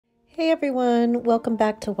Hey everyone, welcome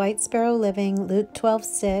back to White Sparrow Living, Luke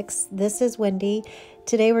 12:6. This is Wendy.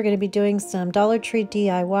 Today we're going to be doing some Dollar Tree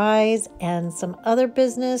DIYs and some other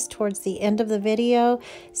business towards the end of the video.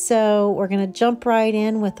 So we're going to jump right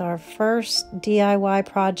in with our first DIY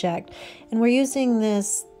project. And we're using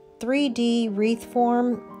this 3D wreath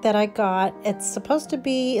form that I got. It's supposed to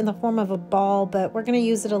be in the form of a ball, but we're going to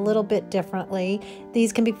use it a little bit differently.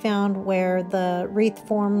 These can be found where the wreath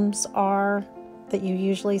forms are that you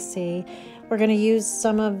usually see. We're going to use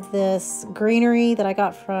some of this greenery that I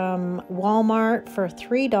got from Walmart for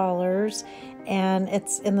 $3, and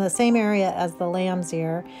it's in the same area as the lamb's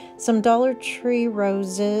ear. Some Dollar Tree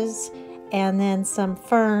roses, and then some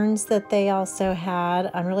ferns that they also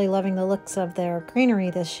had. I'm really loving the looks of their greenery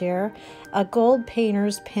this year. A gold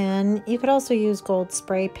painter's pen. You could also use gold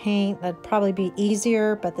spray paint. That'd probably be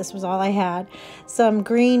easier, but this was all I had. Some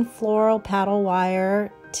green floral paddle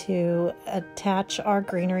wire to attach our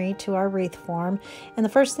greenery to our wreath form. And the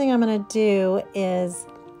first thing I'm going to do is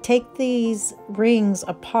take these rings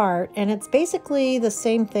apart, and it's basically the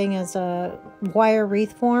same thing as a wire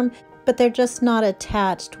wreath form, but they're just not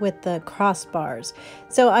attached with the crossbars.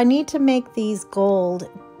 So I need to make these gold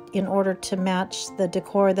in order to match the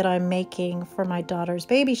decor that I'm making for my daughter's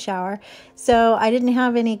baby shower. So I didn't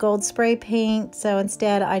have any gold spray paint, so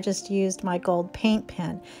instead I just used my gold paint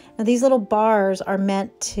pen. Now these little bars are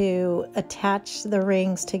meant to attach the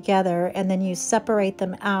rings together, and then you separate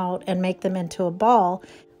them out and make them into a ball.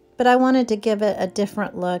 But I wanted to give it a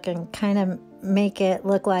different look and kind of make it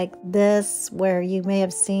look like this, where you may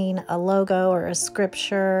have seen a logo or a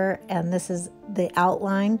scripture, and this is the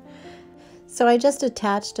outline. So I just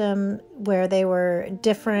attached them where they were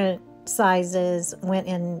different sizes, went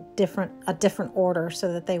in a different order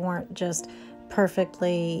so that they weren't just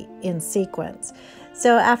perfectly in sequence.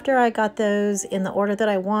 So after I got those in the order that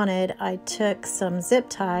I wanted, I took some zip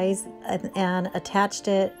ties and attached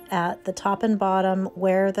it at the top and bottom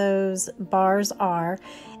where those bars are,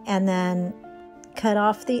 and then cut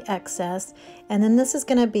off the excess. And then this is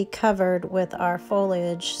going to be covered with our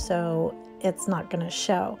foliage, so it's not going to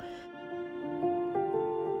show.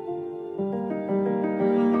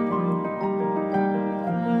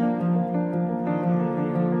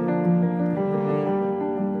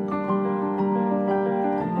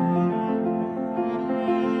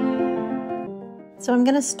 So I'm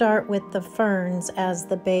going to start with the ferns as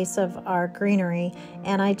the base of our greenery,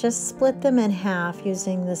 and I just split them in half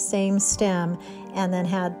using the same stem, and then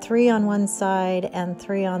had 3 on one side and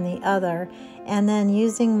 3 on the other. And then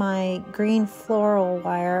using my green floral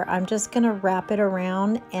wire, I'm just going to wrap it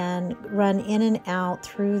around and run in and out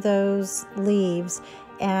through those leaves.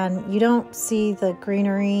 And you don't see the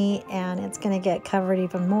greenery, and it's going to get covered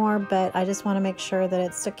even more, but I just want to make sure that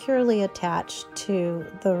it's securely attached to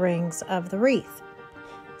the rings of the wreath.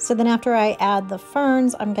 So then after I add the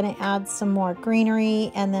ferns, I'm going to add some more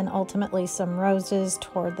greenery and then ultimately some roses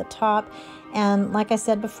toward the top. And like I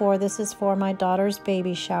said before, this is for my daughter's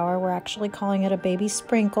baby shower. We're actually calling it a baby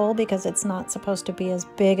sprinkle because it's not supposed to be as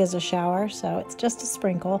big as a shower, so it's just a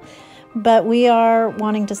sprinkle. But we are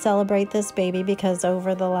wanting to celebrate this baby because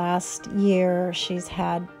over the last year she's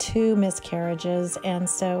had 2 miscarriages, and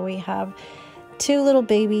so we have 2 little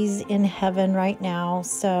babies in heaven right now.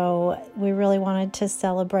 So we really wanted to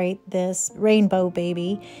celebrate this rainbow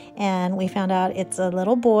baby, and we found out it's a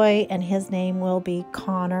little boy, and his name will be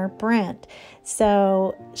Connor Brent.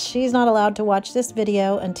 So she's not allowed to watch this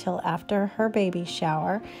video until after her baby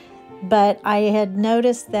shower. But I had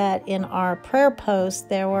noticed that in our prayer post,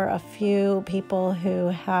 there were a few people who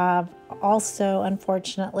have also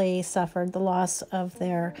unfortunately suffered the loss of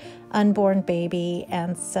their unborn baby,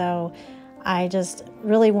 and so I just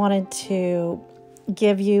really wanted to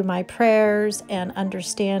give you my prayers and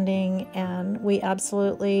understanding, and we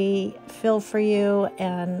absolutely feel for you,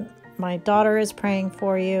 and my daughter is praying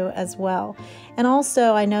for you as well. And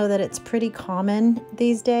also, I know that it's pretty common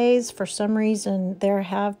these days. For some reason, there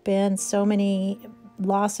have been so many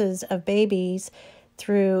losses of babies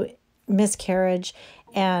through miscarriage,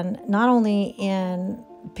 and not only in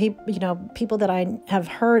people that I have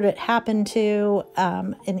heard it happen to,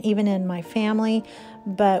 and even in my family,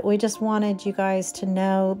 but we just wanted you guys to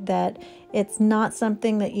know that it's not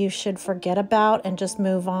something that you should forget about and just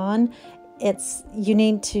move on. You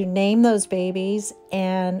need to name those babies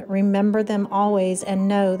and remember them always, and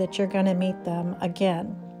know that you're going to meet them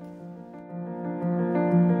again.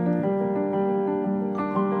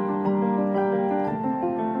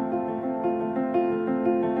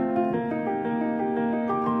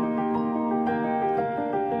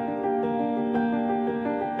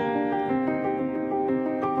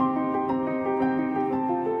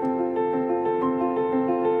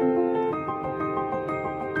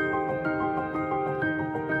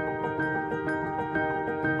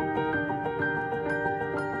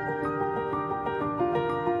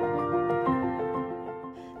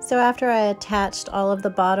 So after I attached all of the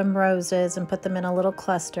bottom roses and put them in a little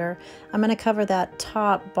cluster, I'm going to cover that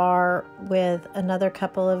top bar with another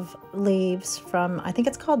couple of leaves from, I think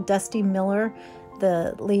it's called Dusty Miller,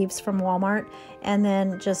 the leaves from Walmart, and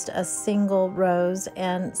then just a single rose.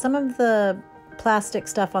 And some of the plastic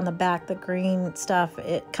stuff on the back, the green stuff,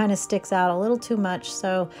 it kind of sticks out a little too much,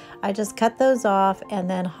 so I just cut those off and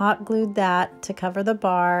then hot glued that to cover the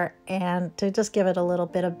bar and to just give it a little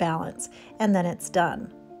bit of balance, and then it's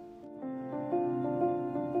done.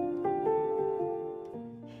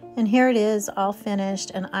 And here it is, all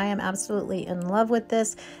finished, and I am absolutely in love with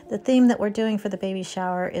this. The theme that we're doing for the baby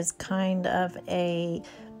shower is kind of a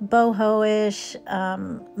boho-ish,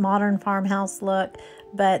 modern farmhouse look,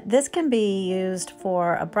 but this can be used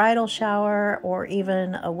for a bridal shower or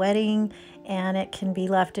even a wedding, and it can be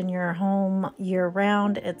left in your home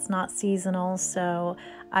year-round. It's not seasonal, so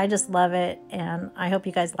I just love it, and I hope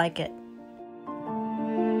you guys like it.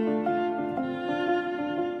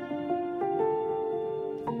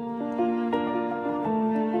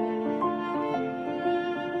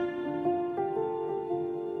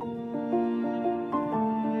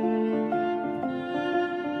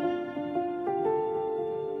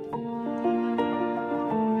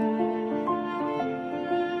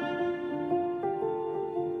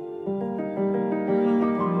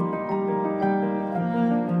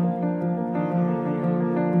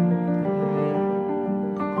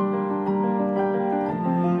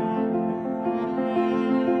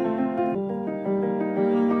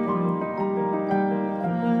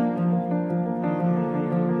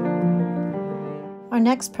 Our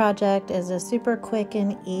next project is a super quick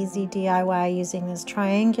and easy DIY using this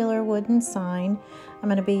triangular wooden sign. I'm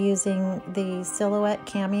going to be using the Silhouette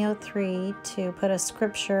Cameo 3 to put a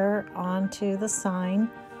scripture onto the sign,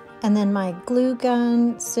 and then my glue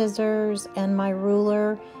gun, scissors, and my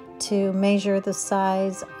ruler to measure the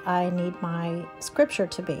size I need my scripture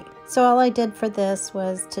to be. So all I did for this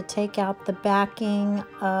was to take out the backing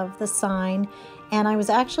of the sign, and I was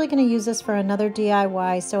actually going to use this for another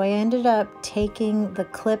DIY, so I ended up taking the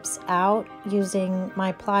clips out using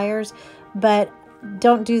my pliers, but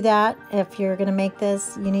don't do that. If you're going to make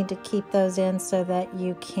this, you need to keep those in so that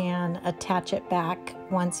you can attach it back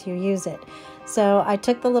once you use it. So I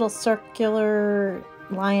took the little circular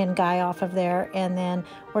lion guy off of there, and then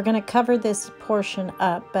we're going to cover this portion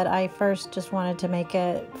up, but I first just wanted to make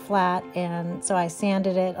it flat, and so I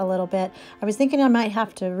sanded it a little bit. I was thinking I might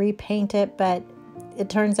have to repaint it, but it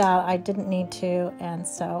turns out I didn't need to, and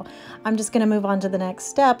so I'm just going to move on to the next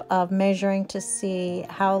step of measuring to see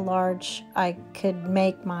how large I could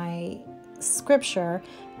make my scripture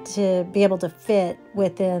to be able to fit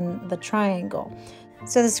within the triangle.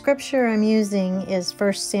 So the scripture I'm using is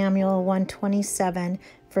 1 Samuel 1:27.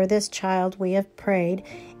 For this child we have prayed,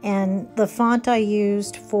 and the font I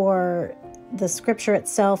used for the scripture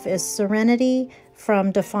itself is Serenity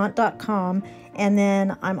from defont.com, and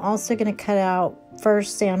then I'm also going to cut out 1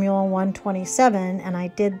 Samuel 1:27, and I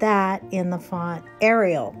did that in the font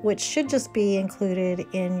Arial, which should just be included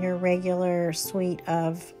in your regular suite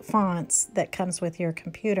of fonts that comes with your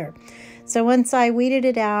computer. So once I weeded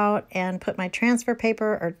it out and put my transfer paper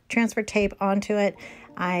or transfer tape onto it,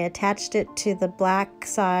 I attached it to the black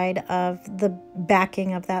side of the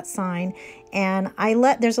backing of that sign, and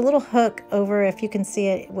there's a little hook over, if you can see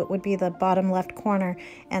it, what would be the bottom left corner,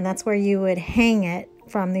 and that's where you would hang it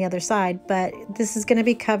from the other side, but this is going to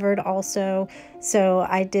be covered also, so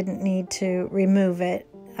I didn't need to remove it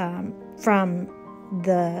from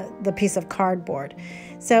the piece of cardboard.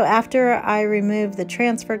 So after I remove the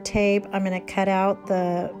transfer tape, I'm going to cut out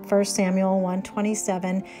the 1 Samuel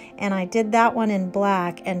 1:27, and I did that one in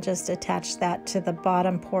black and just attached that to the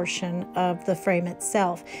bottom portion of the frame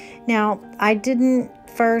itself. Now, I didn't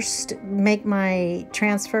first make my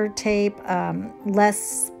transfer tape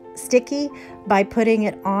less sticky by putting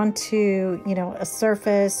it onto, a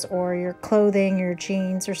surface or your clothing, your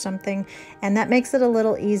jeans or something, and that makes it a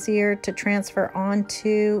little easier to transfer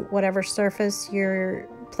onto whatever surface you're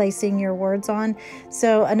placing your words on.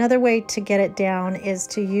 So another way to get it down is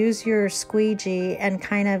to use your squeegee and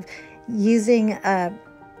kind of using a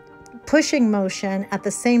pushing motion at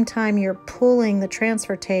the same time you're pulling the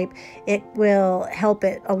transfer tape. It will help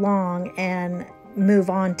it along and move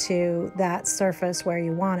on to that surface where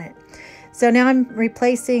you want it. So now I'm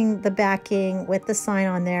replacing the backing with the sign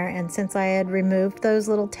on there, and since I had removed those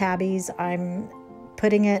little tabbies, I'm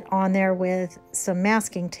putting it on there with some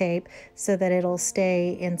masking tape so that it'll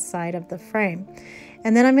stay inside of the frame.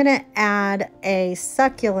 And then I'm going to add a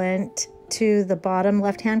succulent to the bottom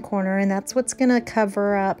left-hand corner, and that's what's going to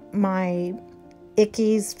cover up my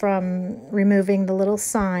ickies from removing the little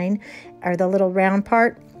sign or the little round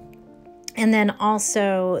part. and then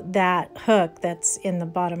also that hook that's in the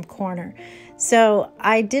bottom corner. So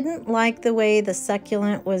I didn't like the way the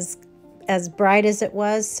succulent was as bright as it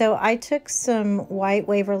was, so I took some white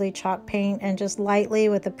Waverly chalk paint and just lightly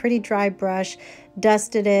with a pretty dry brush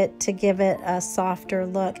dusted it to give it a softer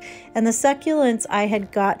look. And the succulents I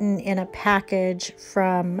had gotten in a package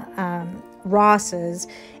from Ross's,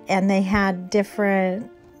 and they had different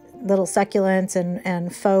little succulents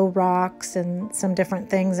and faux rocks and some different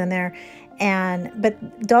things in there.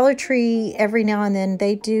 But Dollar Tree, every now and then,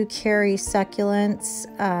 they do carry succulents,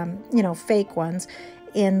 fake ones,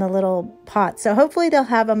 in the little pots. So hopefully they'll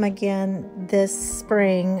have them again this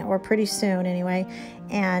spring, or pretty soon anyway,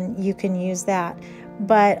 and you can use that.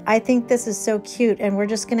 But I think this is so cute, and we're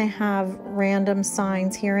just going to have random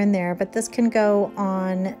signs here and there, but this can go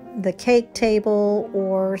on the cake table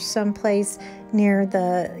or someplace near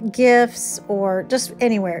the gifts or just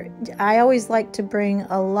anywhere. I always like to bring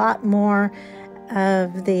a lot more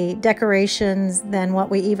of the decorations than what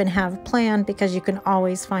we even have planned, because you can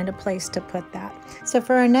always find a place to put that. So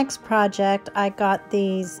for our next project, I got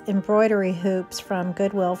these embroidery hoops from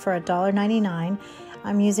Goodwill for $1.99.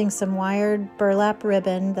 I'm using some wired burlap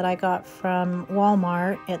ribbon that I got from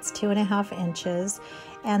Walmart. It's 2.5 inches.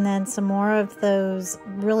 And then some more of those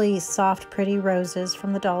really soft, pretty roses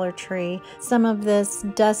from the Dollar Tree. Some of this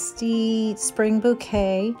dusty spring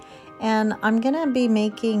bouquet. And I'm going to be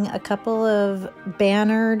making a couple of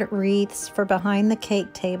bannered wreaths for behind the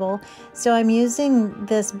cake table. So I'm using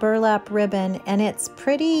this burlap ribbon, and it's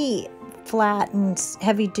pretty flat and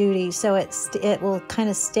heavy duty. So it will kind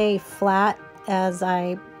of stay flat as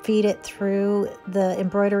I feed it through the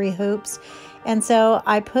embroidery hoops. And so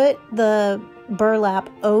I put the burlap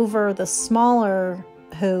over the smaller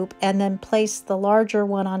hoop and then placed the larger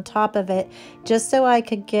one on top of it, just so I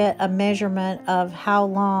could get a measurement of how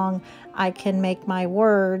long I can make my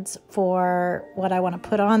words for what I want to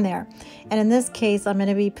put on there. And in this case, I'm going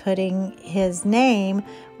to be putting his name,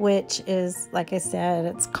 which is, like I said,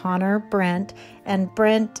 it's Connor Brent, and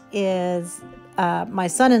Brent is my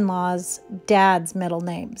son-in-law's dad's middle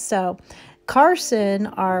name. So Carson,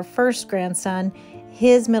 our first grandson,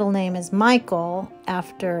 his middle name is Michael,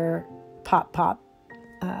 after Pop,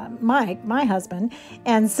 Mike, my husband.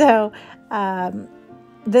 And so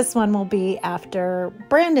this one will be after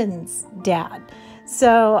Brandon's dad.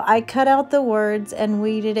 So I cut out the words and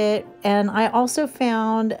weeded it. And I also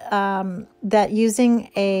found that using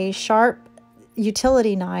a sharp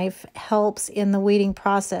utility knife helps in the weeding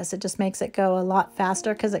process. It just makes it go a lot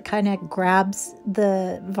faster because it kind of grabs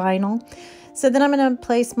the vinyl. So then I'm going to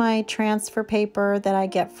place my transfer paper that I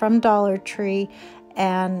get from Dollar Tree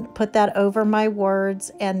and put that over my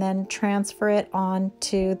words, and then transfer it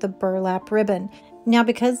onto the burlap ribbon. Now,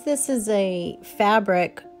 because this is a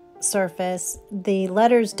fabric surface, the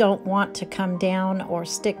letters don't want to come down or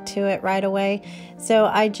stick to it right away. So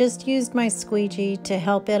I just used my squeegee to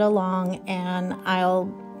help it along, and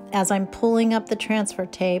as I'm pulling up the transfer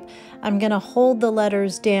tape, I'm going to hold the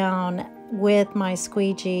letters down with my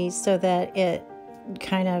squeegee so that it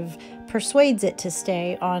kind of persuades it to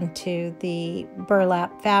stay onto the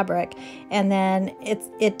burlap fabric, and then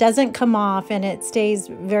it doesn't come off and it stays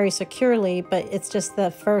very securely, but it's just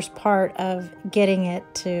the first part of getting it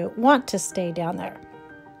to want to stay down there.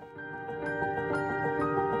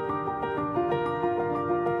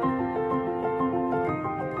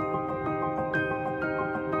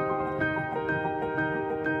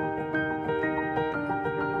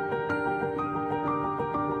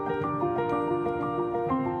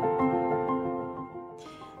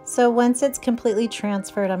 So once it's completely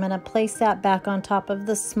transferred, I'm going to place that back on top of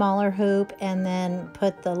the smaller hoop and then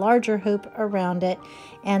put the larger hoop around it,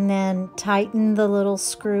 and then tighten the little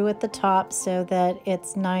screw at the top so that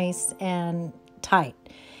it's nice and tight.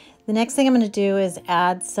 The next thing I'm going to do is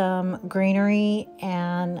add some greenery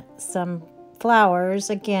and some flowers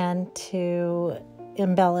again to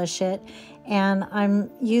embellish it. And I'm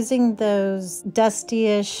using those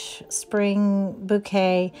dusty-ish spring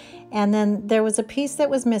bouquet, and then there was a piece that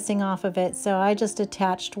was missing off of it, so I just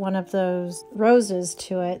attached one of those roses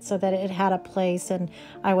to it so that it had a place and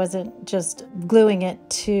I wasn't just gluing it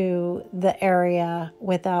to the area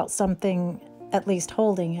without something at least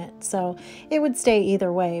holding it. So it would stay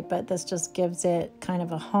either way, but this just gives it kind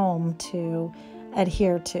of a home to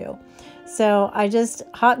adhere to. So I just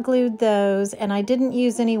hot glued those, and I didn't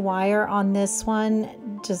use any wire on this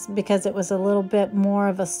one just because it was a little bit more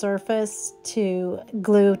of a surface to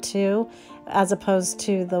glue to, as opposed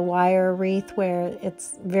to the wire wreath where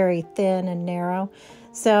it's very thin and narrow.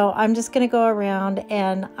 So I'm just going to go around,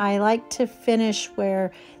 and I like to finish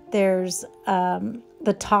where there's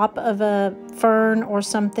the top of a fern or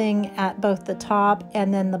something at both the top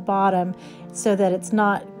and then the bottom, so that it's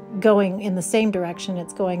not going in the same direction,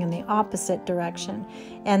 it's going in the opposite direction.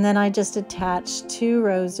 And then I just attached 2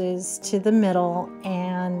 roses to the middle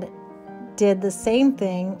and did the same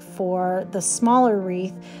thing for the smaller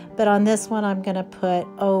wreath, but on this one I'm going to put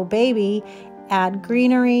 "Oh Baby," add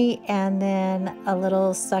greenery, and then a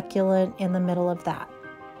little succulent in the middle of that.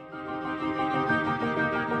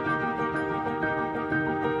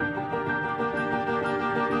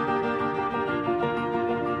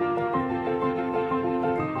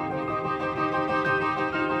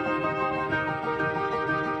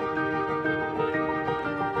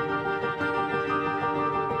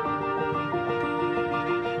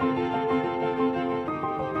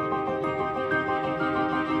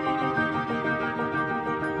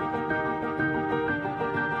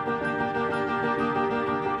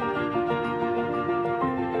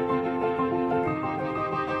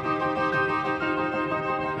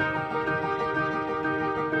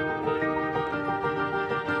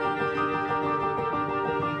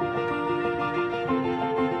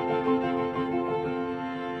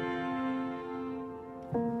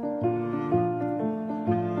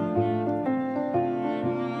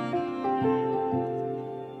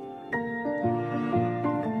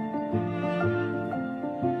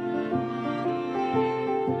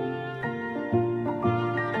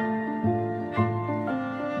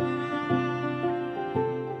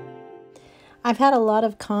 I've had a lot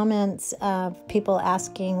of comments of people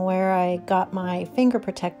asking where I got my finger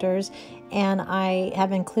protectors, and I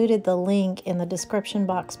have included the link in the description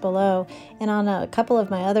box below. And on a couple of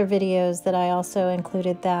my other videos that I also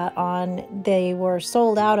included that on, they were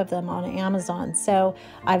sold out of them on Amazon. So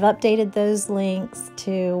I've updated those links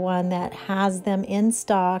to one that has them in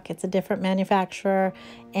stock. It's a different manufacturer,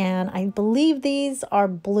 and I believe these are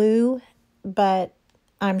blue, but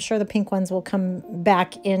I'm sure the pink ones will come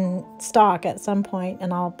back in stock at some point,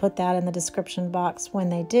 and I'll put that in the description box when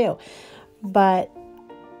they do. But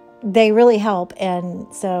they really help, and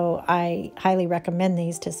so I highly recommend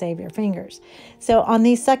these to save your fingers. So on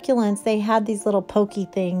these succulents, they had these little pokey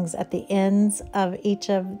things at the ends of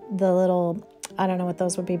each of the little, I don't know what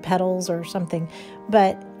those would be, petals or something,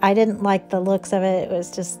 but I didn't like the looks of it. It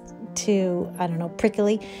was just too, I don't know,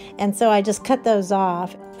 prickly. And so I just cut those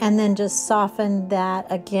off and then just softened that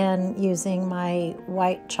again using my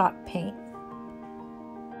white chalk paint.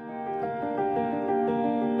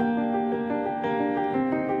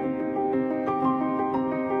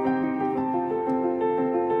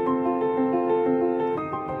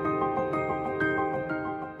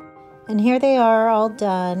 And here they are all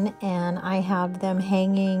done, and I have them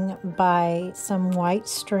hanging by some white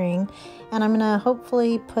string, and I'm going to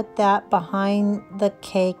hopefully put that behind the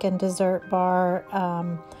cake and dessert bar,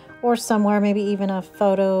 or somewhere, maybe even a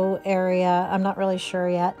photo area. I'm not really sure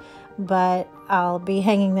yet, but I'll be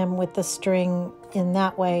hanging them with the string in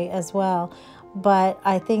that way as well. But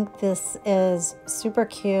I think this is super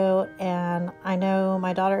cute, and I know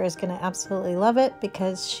my daughter is going to absolutely love it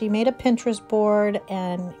because she made a Pinterest board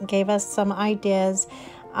and gave us some ideas.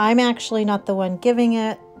 I'm actually not the one giving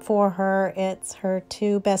it for her. It's her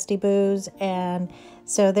 2 bestie boos, and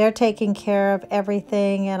so they're taking care of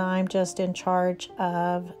everything, and I'm just in charge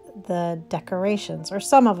of the decorations, or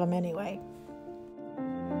some of them anyway.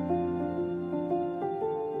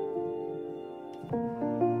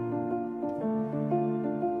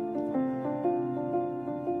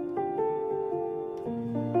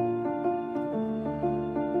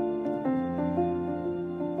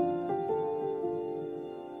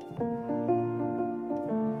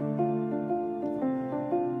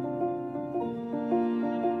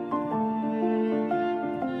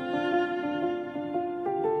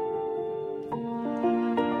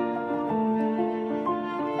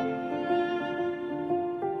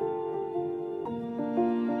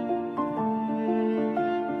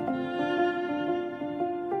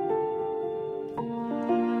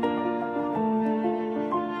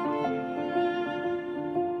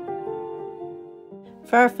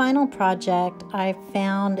 For our final project, I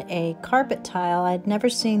found a carpet tile. I'd never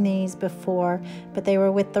seen these before, but they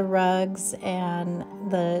were with the rugs and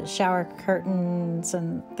the shower curtains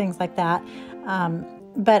and things like that.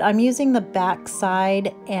 But I'm using the back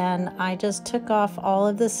side, and I just took off all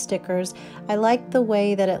of the stickers. I liked the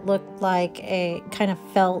way that it looked like a kind of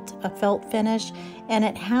felt finish, and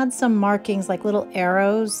it had some markings like little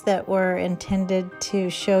arrows that were intended to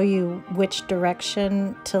show you which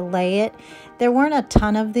direction to lay it. There weren't a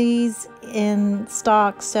ton of these in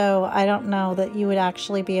stock, so I don't know that you would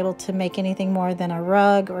actually be able to make anything more than a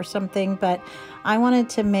rug or something, but I wanted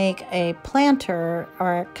to make a planter,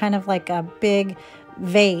 or kind of like a big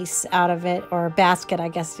vase out of it, or basket, I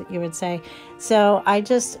guess you would say. So I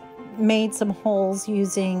just made some holes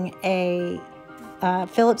using a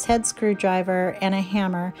Phillips head screwdriver and a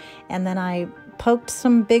hammer, and then I poked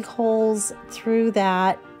some big holes through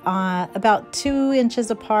that about 2 inches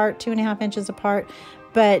apart, 2.5 inches apart,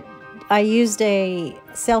 but I used a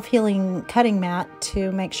self-healing cutting mat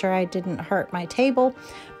to make sure I didn't hurt my table.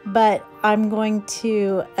 But I'm going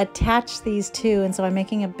to attach these two, and so I'm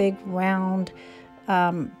making a big round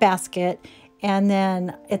basket, and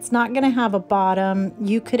then it's not going to have a bottom.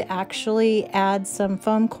 You could actually add some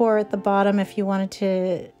foam core at the bottom if you wanted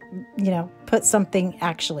to, you know, put something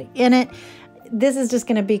actually in it. This is just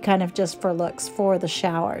going to be kind of just for looks for the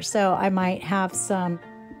shower. So I might have some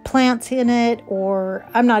plants in it, or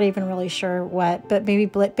I'm not even really sure what, but maybe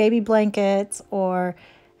baby blankets or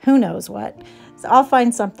who knows what. So I'll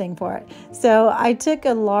find something for it. So I took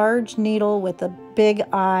a large needle with a big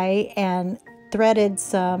eye and threaded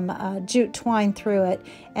some jute twine through it,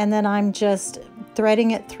 and then I'm just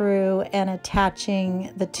threading it through and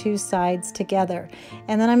attaching the two sides together.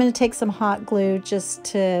 And then I'm going to take some hot glue just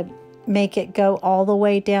to make it go all the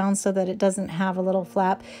way down so that it doesn't have a little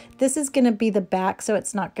flap. This is going to be the back, so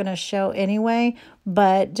it's not going to show anyway,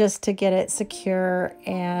 but just to get it secure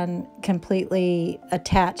and completely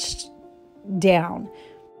attached down.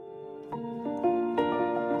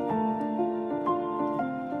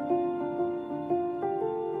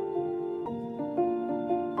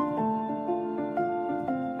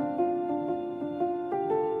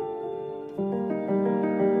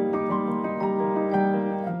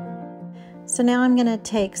 So now I'm going to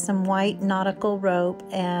take some white nautical rope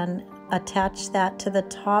and attach that to the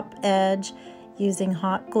top edge using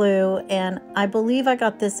hot glue. And I believe I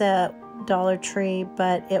got this at Dollar Tree,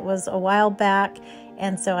 but it was a while back,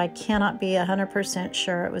 and so I cannot be 100%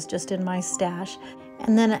 sure. It was just in my stash.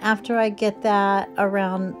 And then after I get that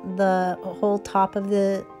around the whole top of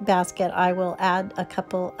the basket, I will add a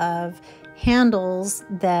couple of handles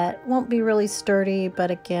that won't be really sturdy,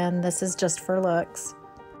 but again, this is just for looks.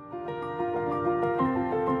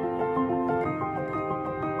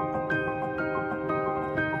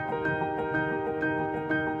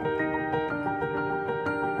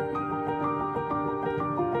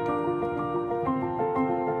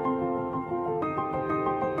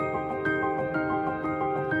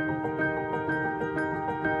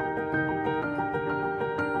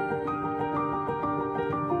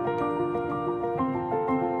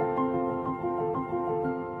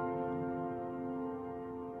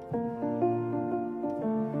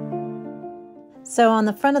 So on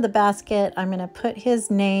the front of the basket, I'm going to put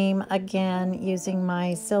his name again using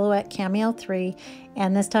my Silhouette Cameo 3.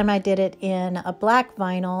 And this time I did it in a black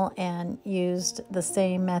vinyl and used the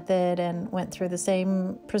same method and went through the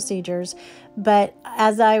same procedures. But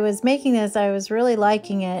as I was making this, I was really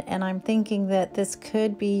liking it. And I'm thinking that this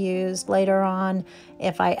could be used later on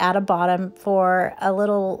if I add a bottom for a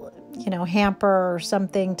little, you know, hamper or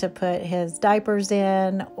something to put his diapers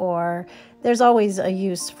in, or there's always a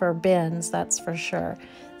use for bins, that's for sure.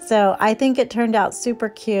 So I think it turned out super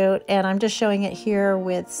cute, and I'm just showing it here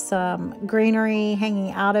with some greenery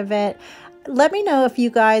hanging out of it. Let me know if you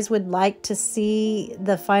guys would like to see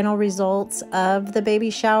the final results of the baby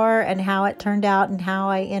shower and how it turned out and how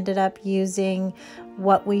I ended up using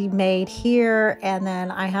what we made here. And then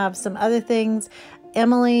I have some other things.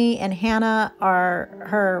 Emily and Hannah are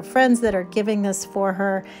her friends that are giving this for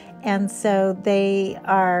her, and so they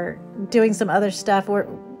are doing some other stuff. We're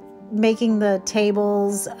making the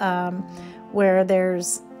tables where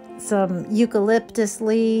there's some eucalyptus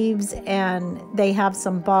leaves, and they have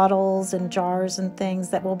some bottles and jars and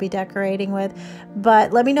things that we'll be decorating with.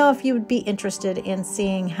 But let me know if you would be interested in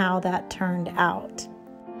seeing how that turned out.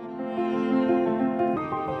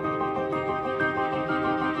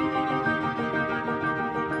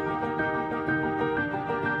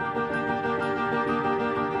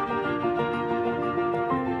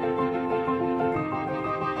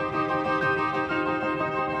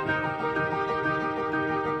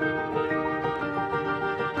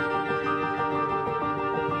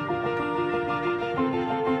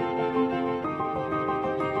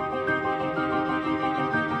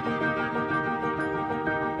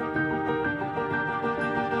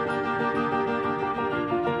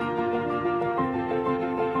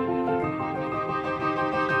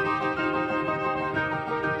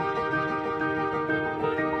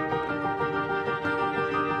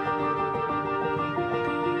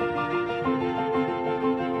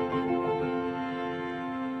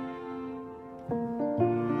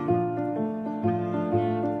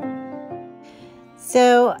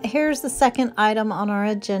 So here's the second item on our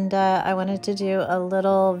agenda. I wanted to do a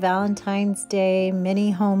little Valentine's Day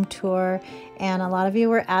mini home tour, and a lot of you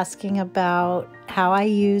were asking about how I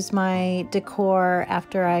use my decor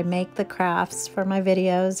after I make the crafts for my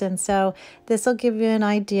videos. And so this will give you an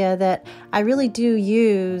idea that I really do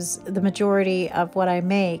use the majority of what I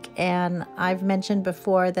make. And I've mentioned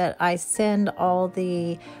before that I send all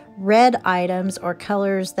the red items or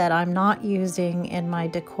colors that I'm not using in my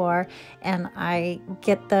decor, and I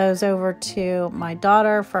get those over to my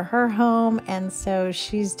daughter for her home, and so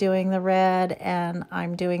she's doing the red and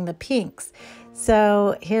I'm doing the pinks.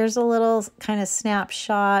 So here's a little kind of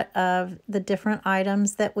snapshot of the different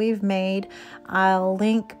items that we've made. I'll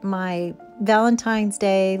link my Valentine's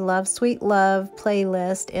Day Love Sweet Love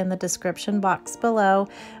playlist in the description box below,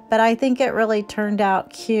 but I think it really turned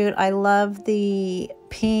out cute. I love the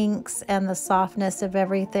pinks and the softness of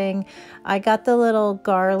everything. I got the little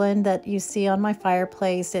garland that you see on my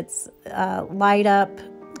fireplace. It's light up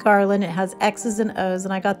garland. It has X's and O's,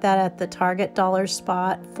 and I got that at the Target dollar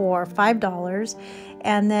spot for $5.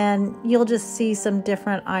 And then you'll just see some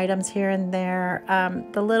different items here and there.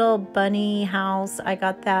 The little bunny house, I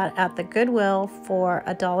got that at the Goodwill for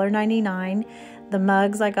 $1.99. The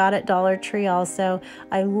mugs I got at Dollar Tree also.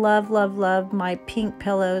 I love, love, love my pink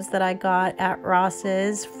pillows that I got at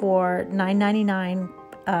Ross's for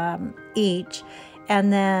 $9.99 each.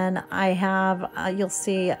 And then I have, you'll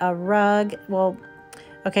see a rug. Well,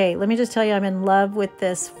 okay, let me just tell you, I'm in love with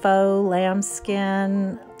this faux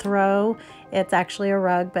lambskin throw. It's actually a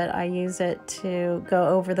rug, but I use it to go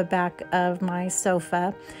over the back of my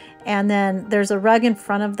sofa. And then there's a rug in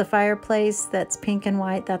front of the fireplace that's pink and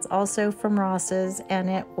white. That's also from Ross's, and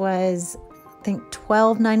it was, I think,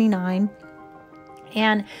 $12.99.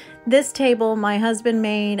 And this table my husband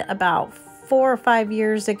made about 4 or 5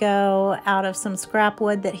 years ago out of some scrap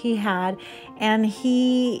wood that he had, and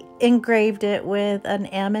he engraved it with an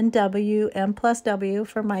M and W, M plus W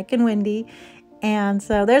for Mike and Wendy. And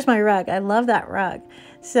so there's my rug. I love that rug.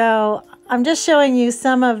 So I'm just showing you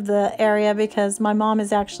some of the area because my mom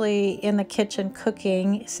is actually in the kitchen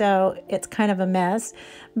cooking, so it's kind of a mess.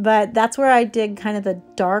 But that's where I did kind of the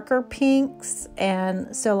darker pinks.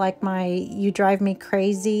 And so like my You Drive Me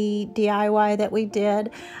Crazy DIY that we did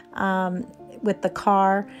with the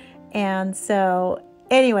car. And so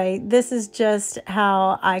anyway, this is just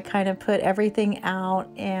how I kind of put everything out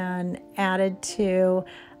and added to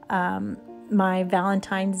my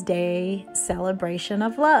Valentine's Day celebration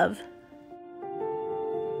of love.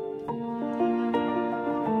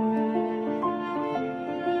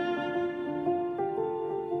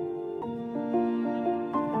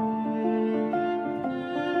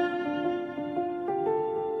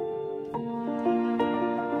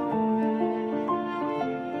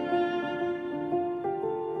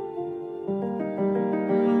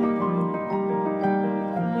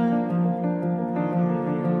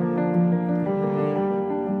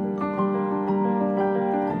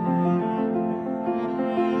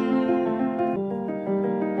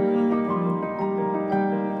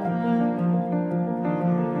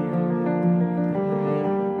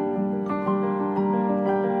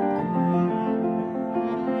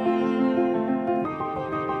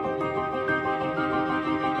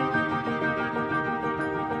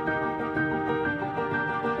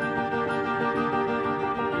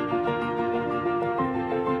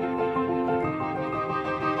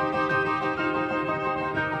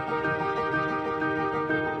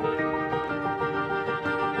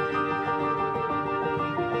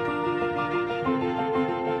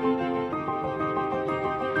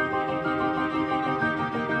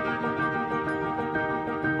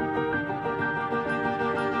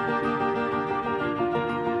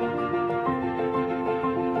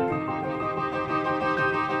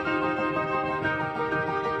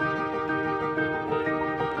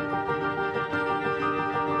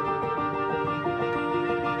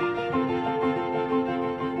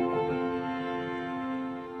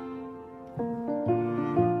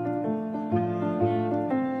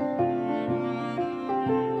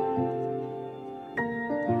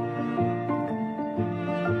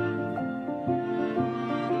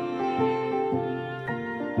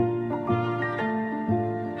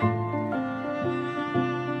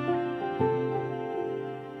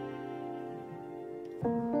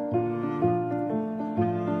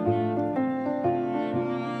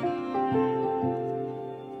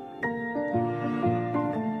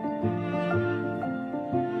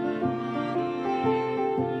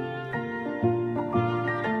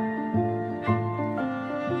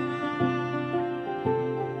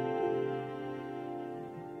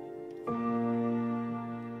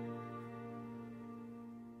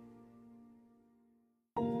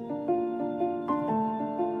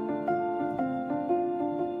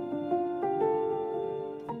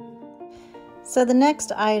 So the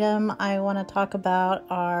next item I want to talk about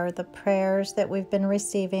are the prayers that we've been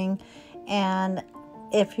receiving. And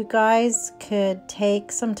if you guys could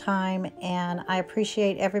take some time, and I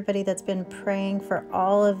appreciate everybody that's been praying for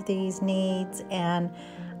all of these needs, and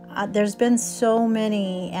there's been so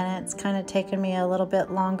many, and it's kind of taken me a little bit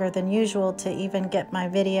longer than usual to even get my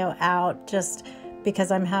video out, just because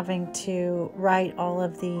I'm having to write all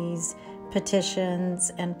of these petitions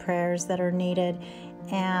and prayers that are needed.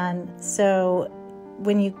 And so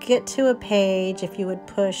when you get to a page, if you would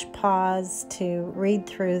push pause to read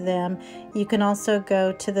through them, you can also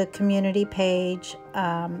go to the community page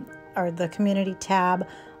or the community tab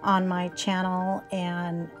on my channel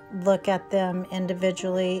and look at them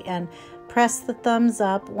individually, and press the thumbs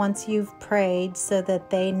up once you've prayed so that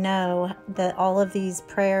they know that all of these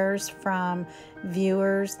prayers from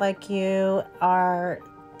viewers like you are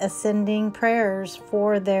ascending prayers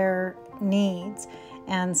for their needs.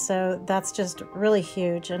 And so that's just really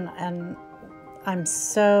huge, and I'm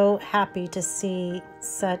so happy to see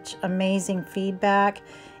such amazing feedback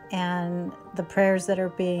and the prayers that are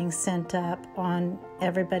being sent up on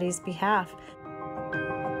everybody's behalf.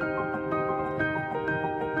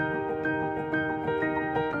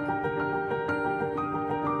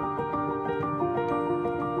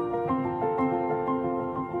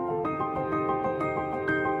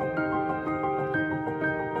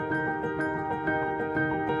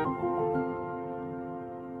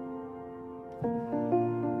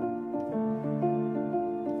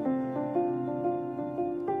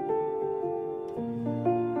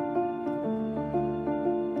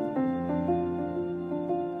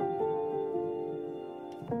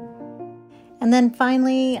 And then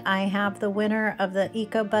finally, I have the winner of the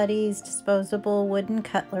Ecobuddies disposable wooden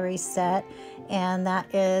cutlery set, and that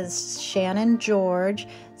is Shannon George.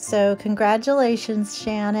 So congratulations,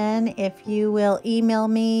 Shannon. If you will email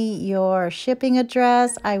me your shipping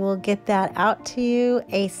address, I will get that out to you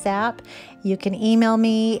ASAP. You can email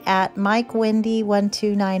me at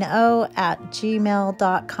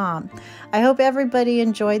mikewendy1290@gmail.com. I hope everybody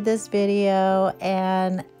enjoyed this video,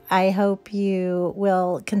 and I hope you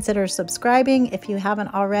will consider subscribing if you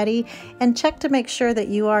haven't already, and check to make sure that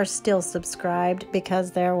you are still subscribed,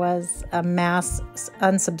 because there was a mass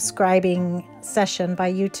unsubscribing session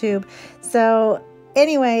by YouTube. So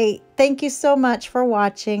anyway, thank you so much for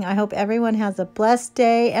watching. I hope everyone has a blessed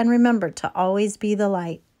day, and remember to always be the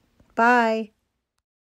light. Bye.